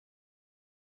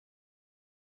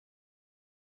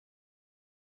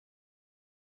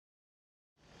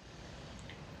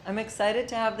I'm excited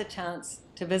to have the chance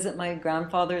to visit my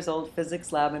grandfather's old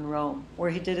physics lab in Rome,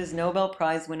 where he did his Nobel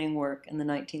Prize winning work in the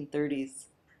 1930s.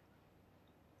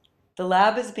 The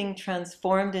lab is being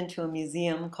transformed into a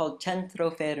museum called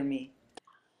Centro Fermi.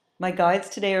 My guides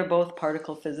today are both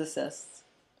particle physicists.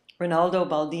 Rinaldo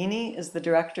Baldini is the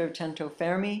director of Centro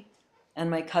Fermi,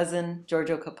 and my cousin,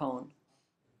 Giorgio Capone.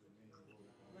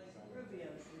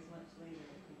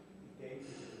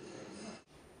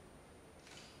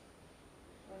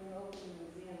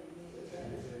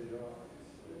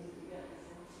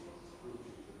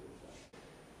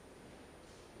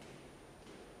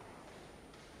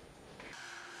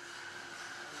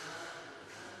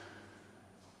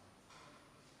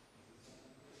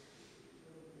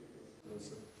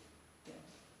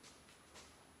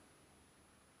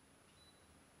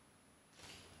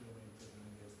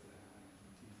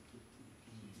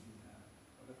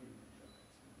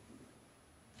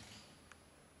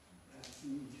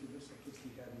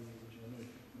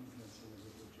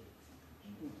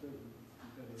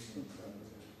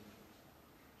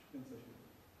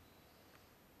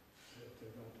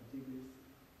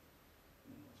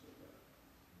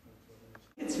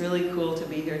 It's really cool to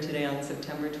be here today on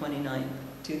September 29th,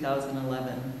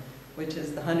 2011, which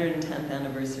is the 110th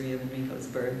anniversary of Enrico's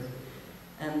birth.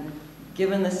 And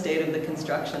given the state of the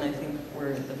construction, I think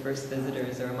we're the first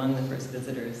visitors, or among the first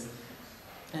visitors.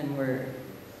 And we're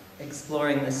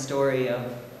exploring the story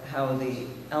of how the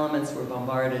elements were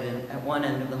bombarded at one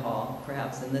end of the hall,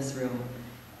 perhaps in this room,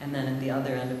 and then at the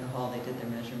other end of the hall they did their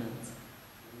measurements.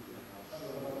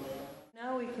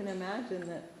 Now we can imagine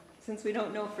that, since we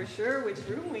don't know for sure which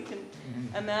room, we can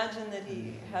imagine that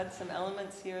he had some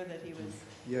elements here that he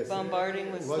was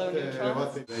bombarding with slow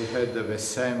neutrons. They had the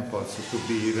samples to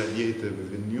be irradiated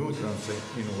with neutrons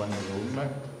in one room,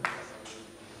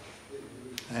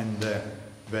 and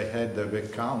they had the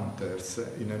counters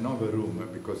in another room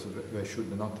because they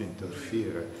should not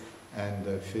interfere. And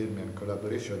Fermi and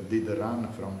collaboration did run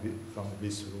from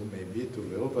this room maybe to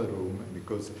the other room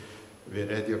because the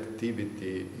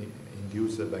radioactivity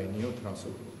induced by neutrons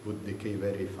would decay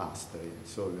very fast.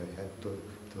 So they had to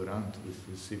run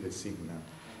to see the signal.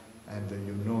 And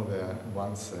you know that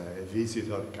once a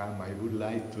visitor come, I would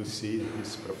like to see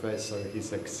this professor,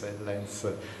 His Excellence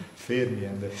Fermi,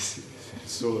 and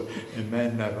so a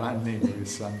man running with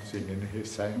something in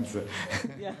his hands.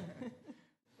 Yeah.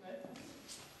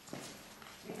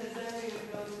 Because then we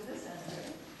would go to this end,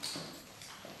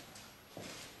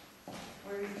 right?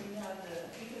 Where you have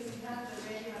because you have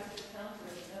the radioactive counter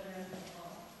at the other end of the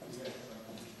hall.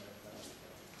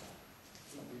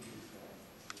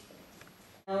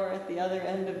 Now we're at the other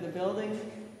end of the building,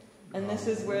 and this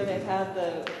is where they had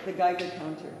the Geiger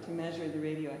counter to measure the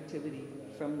radioactivity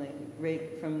from the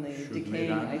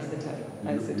decaying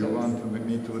isotopes. You want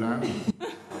me to run?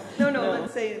 No.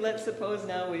 Let's suppose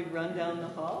now we've run down the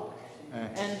hall,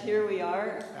 and here we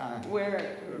are,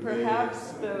 where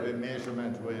perhaps the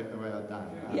measurements were done.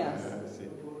 Yes.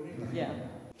 Yeah.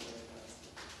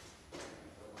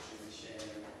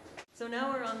 So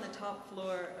now we're on the top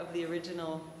floor of the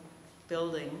original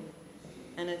building,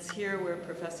 and it's here where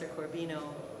Professor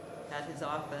Corbino had his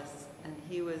office, and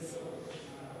he was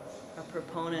a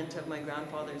proponent of my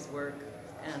grandfather's work,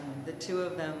 and the two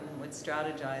of them would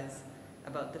strategize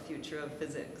about the future of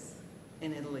physics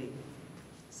in Italy.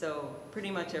 So pretty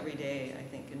much every day, I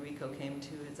think, Enrico came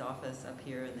to his office up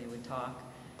here and they would talk,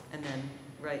 and then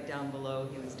right down below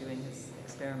he was doing his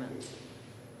experiments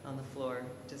on the floor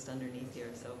just underneath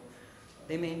here. So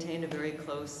they maintained a very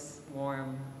close,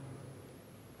 warm,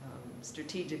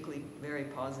 strategically very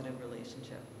positive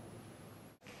relationship.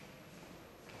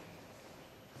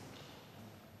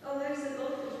 Oh, there's the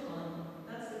goldfish pond.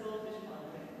 That's the goldfish pond,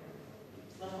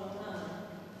 right? La Fontana.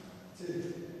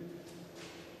 Sì.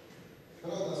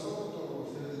 Però da sotto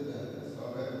si vede bene, sta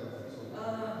aperto sotto.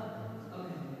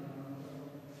 Okay.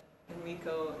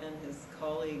 Enrico and his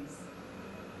colleagues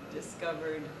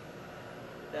discovered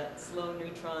that slow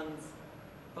neutrons,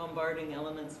 bombarding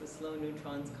elements with slow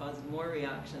neutrons, caused more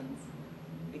reactions.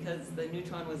 Because the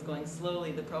neutron was going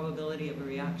slowly, the probability of a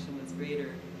reaction was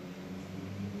greater.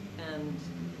 And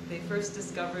they first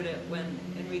discovered it when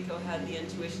Enrico had the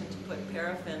intuition to put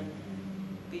paraffin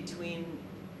between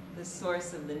the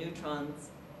source of the neutrons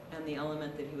and the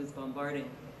element that he was bombarding.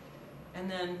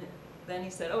 And then he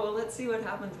said, oh, well, let's see what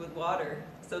happens with water.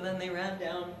 So then they ran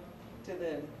down to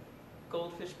the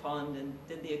goldfish pond and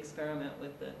did the experiment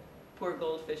with the poor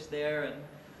goldfish there and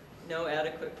no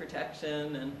adequate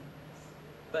protection.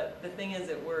 But the thing is,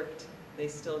 it worked. They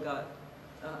still got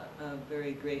a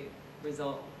very great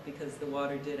result because the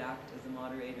water did act as a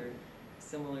moderator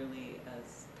similarly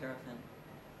as paraffin.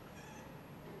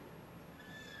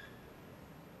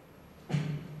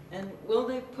 And will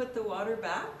they put the water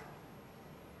back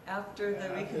after the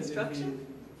reconstruction?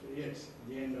 Yes,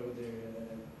 the end of the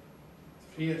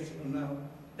 3 years from now.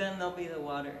 Then there'll be the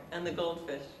water and the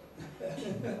goldfish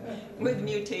with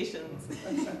mutations.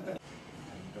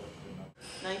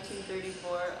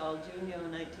 1934 al giugno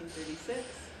 1936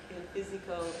 il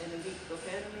fisico Enrico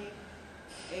Fermi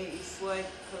e I suoi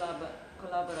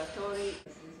collaboratori.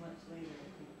 This is much later.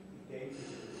 The date is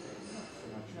not so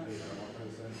much later. For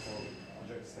example,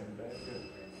 Jack Steinberg,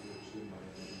 which in my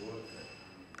work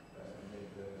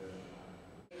made the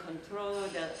Controllo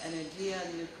dell'energia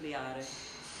nucleare.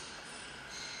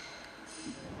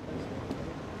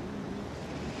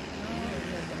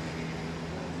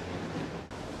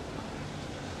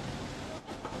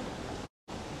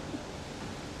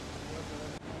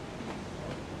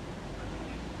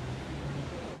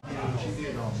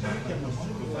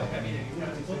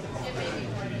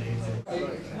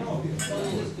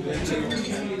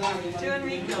 To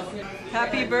Enrico.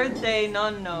 Happy birthday,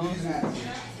 nonno.